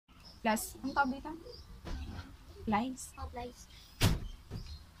Plus, ang tawag dito? Plies. Oh, plies.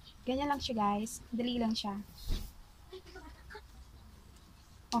 Ganyan lang siya, guys. Dali lang siya.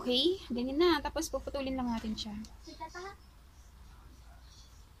 Okay? Ganyan na. Tapos, puputulin lang natin siya.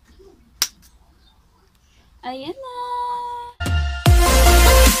 Ayan na!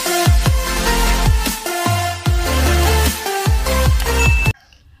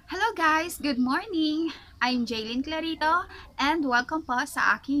 Hello guys! Good morning! I'm Jaylin Clarito and welcome po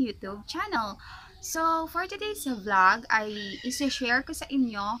sa aking YouTube channel. So, for today's vlog ay isi-share ko sa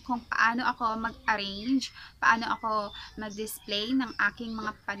inyo kung paano ako mag-arrange, paano ako mag-display ng aking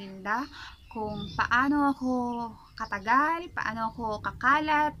mga paninda, kung paano ako katagal, paano ako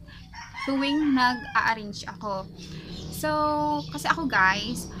kakalat tuwing nag-a-arrange ako. So, kasi ako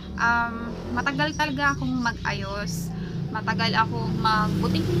guys, matagal talaga akong mag-ayos, matagal akong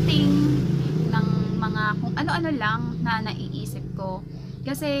magbuting-buting ng mga kung ano-ano lang na naiisip ko.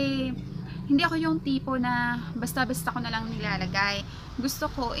 Kasi hindi ako yung tipo na basta-basta ko na lang nilalagay. Gusto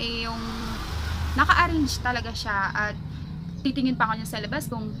ko yung naka-arrange talaga siya at titingin pa ako niya sa labas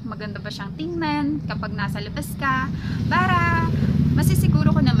kung maganda ba siyang tingnan kapag nasa labas ka, para masisiguro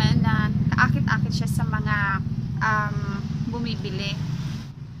ko naman na kaakit-akit siya sa mga bumibili.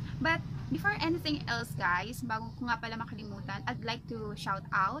 But before anything else guys, bago ko nga pala makalimutan, I'd like to shout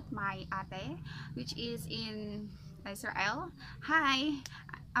out my ate which is in Israel. Hi!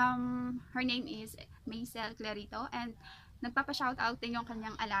 Her name is Maisel Clarito and nagpapa-shout out din yung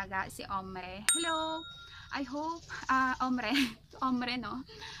kanyang alaga, si Omre. Hello! I hope, Omre no?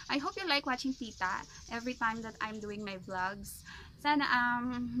 I hope you like watching Tita every time that I'm doing my vlogs. Sana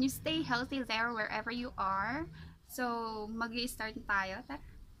you stay healthy there wherever you are. So, mag-i-start tayo.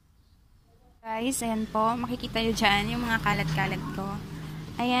 Guys, ayan po, makikita nyo dyan yung mga kalat-kalat ko.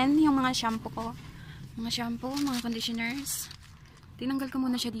 Ayan, yung mga shampoo ko. Mga shampoo, mga conditioners. Tinanggal ko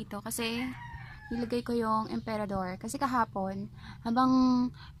muna siya dito kasi nilagay ko yung emperador. Kasi kahapon, habang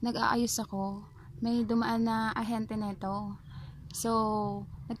nag-aayos ako, may dumaan na ahente neto. So,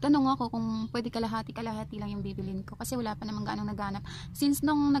 nagtanong ako kung pwede kalahati-kalahati lang yung bibilin ko. Kasi wala pa namang gaano naghanap. Since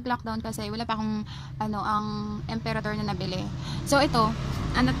nung nag-lockdown kasi, wala pa akong ang emperador na nabili. So, ito,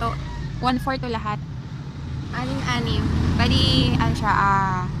 ano to, 1/4 to lahat. Anim-anim. Bali, ano siya,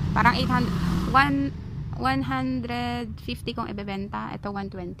 parang 150 kung ibebenta. Ito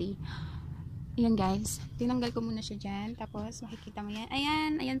 120. Ayan guys, tinanggal ko muna siya dyan. Tapos makikita mo yan.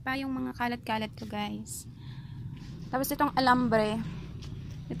 Ayan, ayan pa yung mga kalat-kalat ko guys. Tapos itong alambre.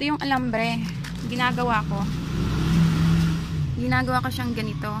 Ito yung alambre. Ginagawa ko siyang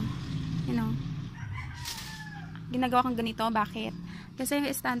ganito. You know. Ginagawa kong ganito. Bakit? Kasi yung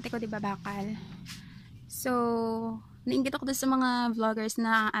estante ko diba bakal. So, nainggit ako sa mga vloggers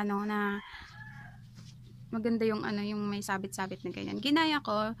na na maganda yung yung may sabit-sabit na ganyan. Ginaya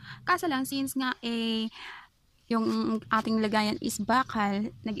ko. Kaso lang since nga yung ating lagayan is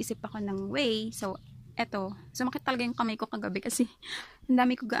bakal, nag-isip ako ng way. So eto, sumakit talaga yung kamay ko kagabi kasi ang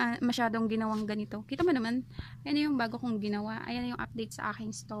dami ko masyadong ginawang ganito. Kita mo naman, yan yung bago kong ginawa. Ayan yung update sa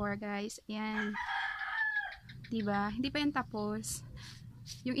aking store, guys. Ayan. Diba? Hindi pa yan tapos.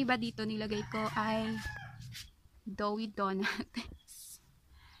 Yung iba dito nilagay ko ay doughy donut.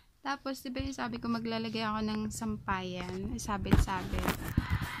 Tapos, diba yung sabi ko maglalagay ako ng sampayan. Sabit-sabit.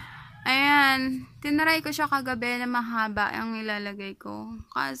 Ayan. Tinaray ko siya kagabi na mahaba ang ilalagay ko.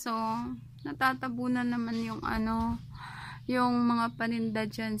 Kaso, natatabunan naman yung yung mga paninda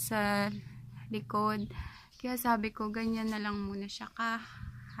dyan sa likod. Kaya sabi ko, ganyan na lang muna siya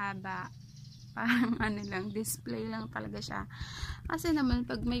kahaba. Parang lang, display lang talaga siya. Kasi naman,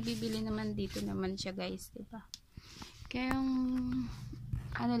 pag may bibili naman dito naman siya guys, diba? Kaya yung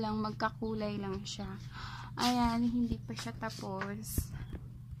lang, magkakulay lang siya. Ayan, hindi pa siya tapos.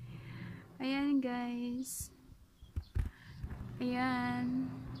 Ayan guys.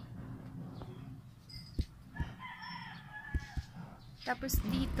 Ayan. Tapos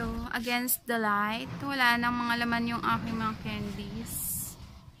dito, against the light, wala nang mga laman yung aking mga candies.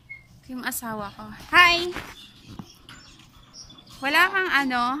 Yung asawa ko. Hi! Wala kang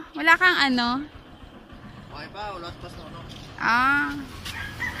Wala kang Okay pa, wala pas na Ah.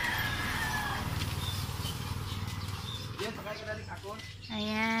 Yan, sakay ka dalik ako.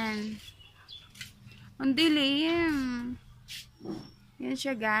 Ayan. Ang dilim. Yan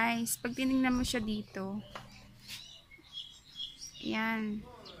siya guys. Pag tinignan mo siya dito. Ayan.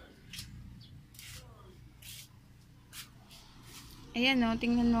 Ayan o,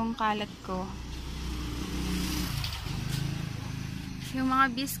 tingnan mo ang kalat ko. Yung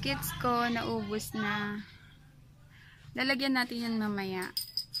mga biscuits ko naubos na. Lalagyan natin yan mamaya.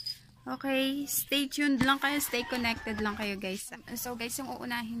 Okay, stay tuned lang kayo, stay connected lang kayo guys. So guys, yung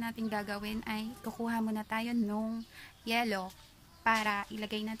uunahin natin gagawin ay kukuha muna tayo nung yellow para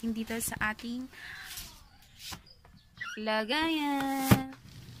ilagay natin dito sa ating lagayan.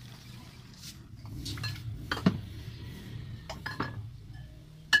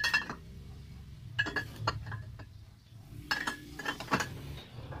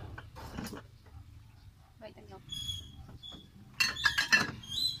 Wait a minute.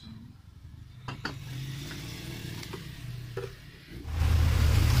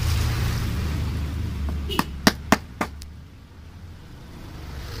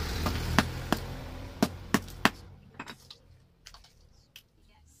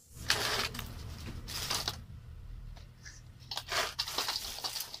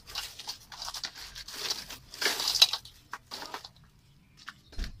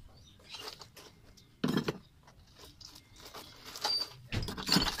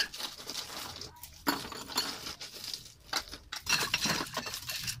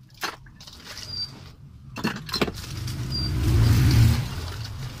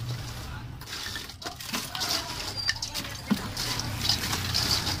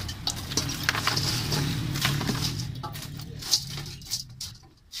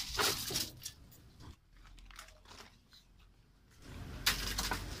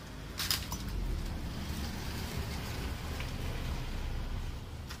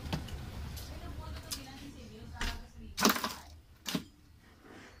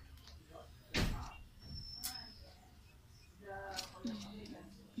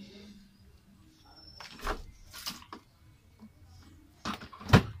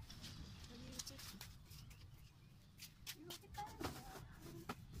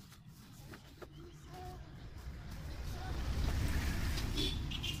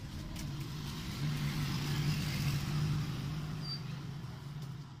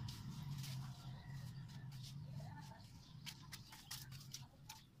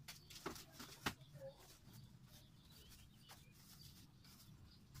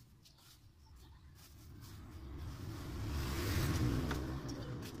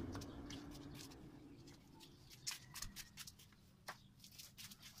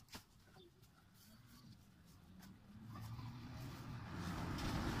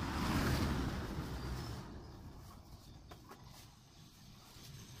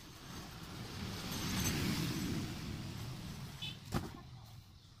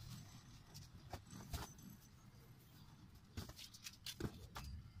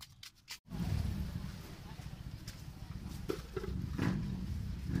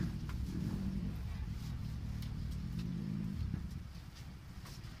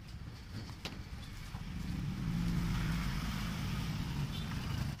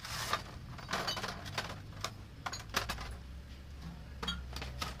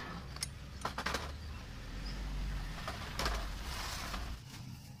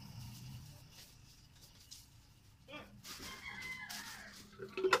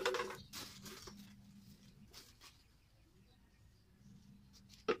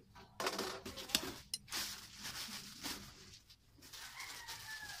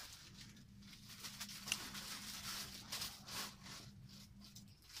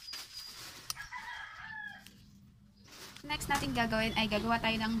 Next natin gagawin ay gagawa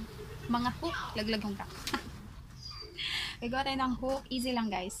tayo ng mga hook. Laglag yung rock. Gagawa tayo ng hook. Easy lang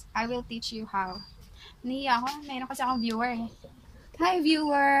guys. I will teach you how. Nahiya ako. Mayroon kasi akong viewer. Hi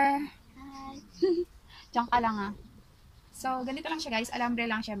viewer! Hi! Diyan ka lang ah. So, ganito lang siya guys. Alambre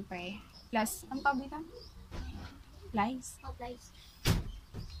lang syempre. Plus, ang tawag dito? Plies. Oh, please.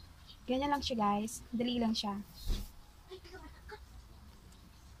 Ganyan lang siya guys. Dali lang siya.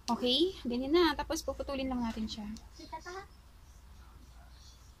 Okay? Ganyan na. Tapos puputulin lang natin siya.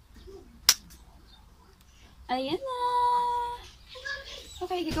 Ayan na!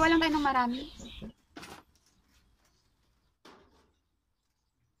 Okay, gagawa lang tayo ng marami.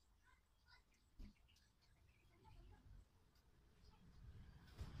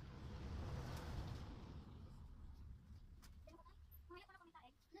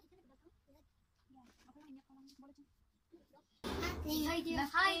 Say hi there.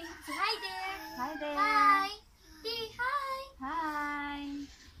 Hi. Say hi there. Hi there! Hi. Say hi. Hi!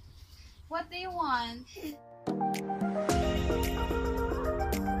 What do you want?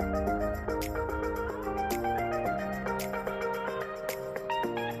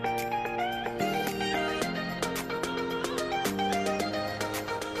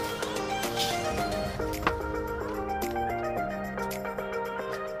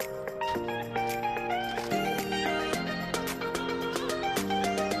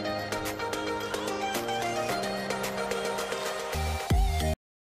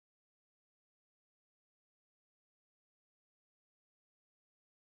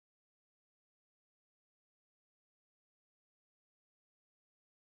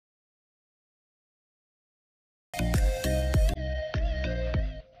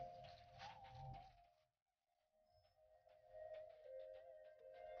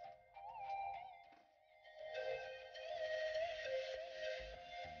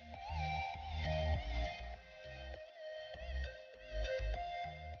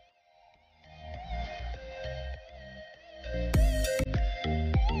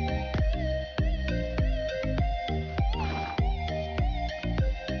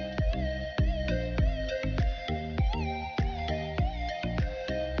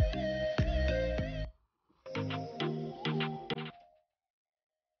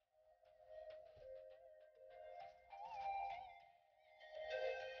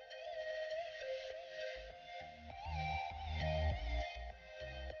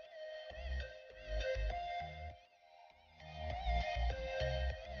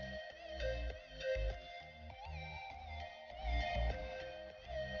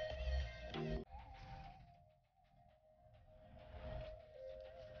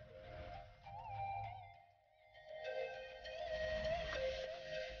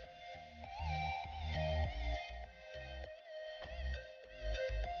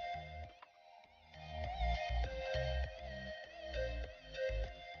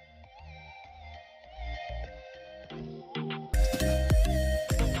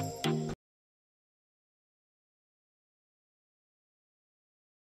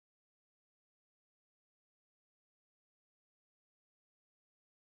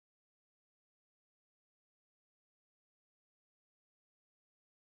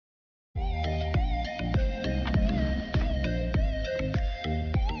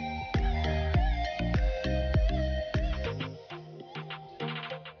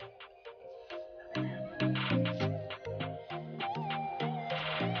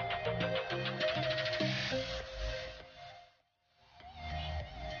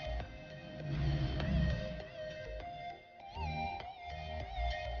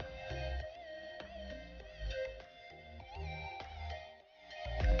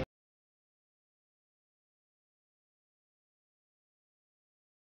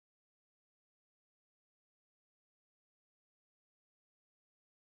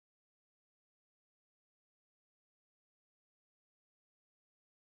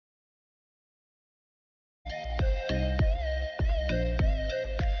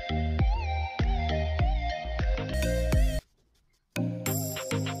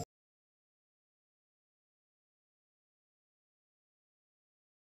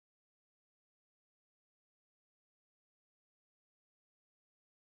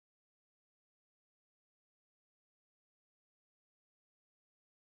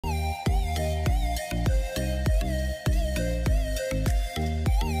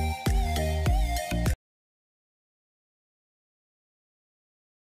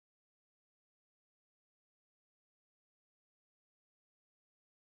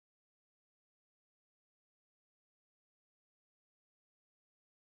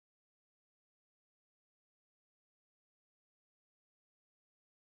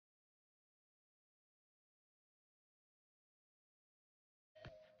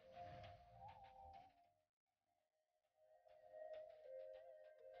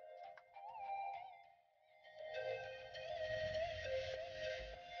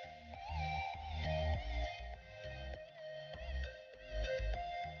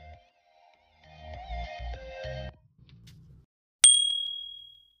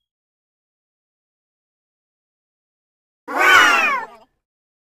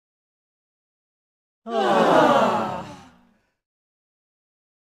 So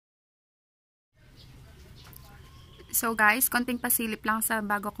guys, konting pasilip lang sa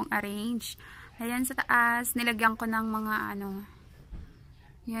bago kong arrange. Ayan sa taas, nilagyan ko ng mga ano,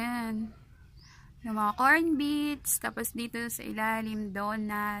 yan, yung mga corn beets, tapos dito sa ilalim,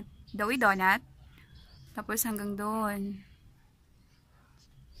 donut, doughy donut, tapos hanggang doon.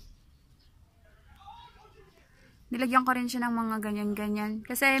 Nilagyan ko rin siya ng mga ganyan-ganyan.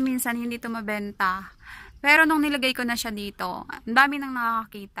 Kasi minsan hindi ito mabenta. Pero nung nilagay ko na siya dito, ang dami nang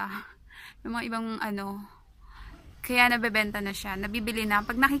nakakakita. Yung mga ibang ano, kaya nabebenta na siya. Nabibili na.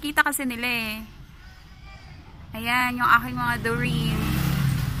 Pag nakikita kasi nila eh. Ayan, yung aking mga Doreen.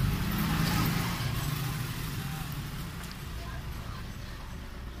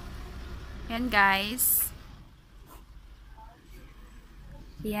 Ayan guys.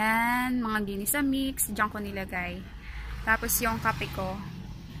 Yan, mga ginisa mix, diyan ko nilagay. Tapos yung kape ko.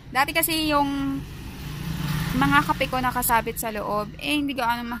 Dati kasi yung mga kape ko nakasabit sa loob, eh hindi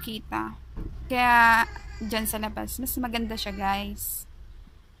gaano makita. Kaya diyan sa labas, mas maganda siya guys.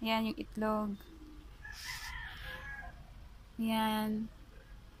 Yan yung itlog. Yan.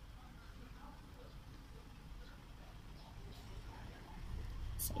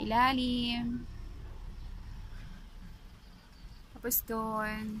 Sa ilalim. Tapos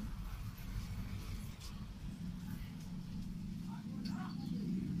doon.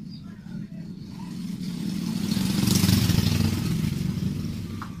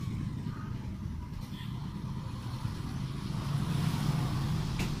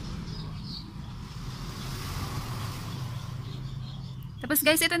 Tapos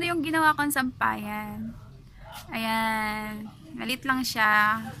guys, ito na yung ginawa kong sampayan. Ayan. Malit lang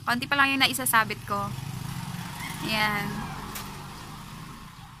siya. Konti pa lang yung naisasabit ko. Ayan.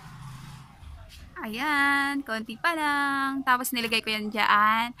 Ayan, konti pa lang. Tapos nilagay ko yan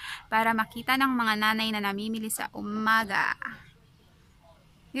dyan para makita ng mga nanay na namimili sa umaga.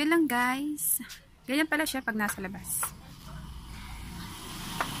 Yun lang guys. Ganyan pala siya pag nasa labas.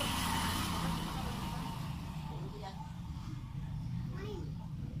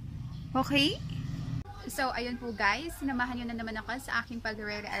 Okay? So, ayun po guys. Sinamahan nyo na naman ako sa aking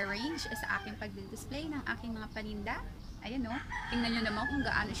pag-rearrange, sa aking pag-display ng aking mga paninda. Ayan o. Tingnan nyo naman kung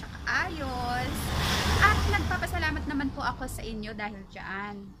gaano siya kaayos. At nagpapasalamat naman po ako sa inyo dahil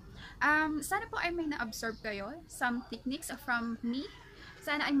dyan. Sana po ay may na-absorb kayo. Some techniques from me.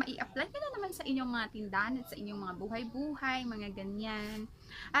 Sana ay mai-apply nyo na naman sa inyong mga tindahan at sa inyong mga buhay-buhay, mga ganyan.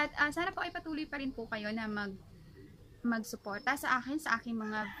 At sana po ay patuloy pa rin po kayo na magsuporta sa akin, sa aking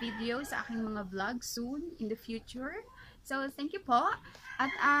mga video, sa aking mga vlog soon in the future. So, thank you po. At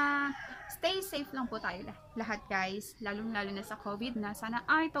stay safe lang po tayo lahat guys. Lalo na sa COVID na sana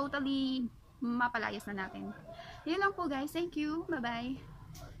ay totally mapalayas na natin. Yun lang po guys. Thank you. Bye-bye.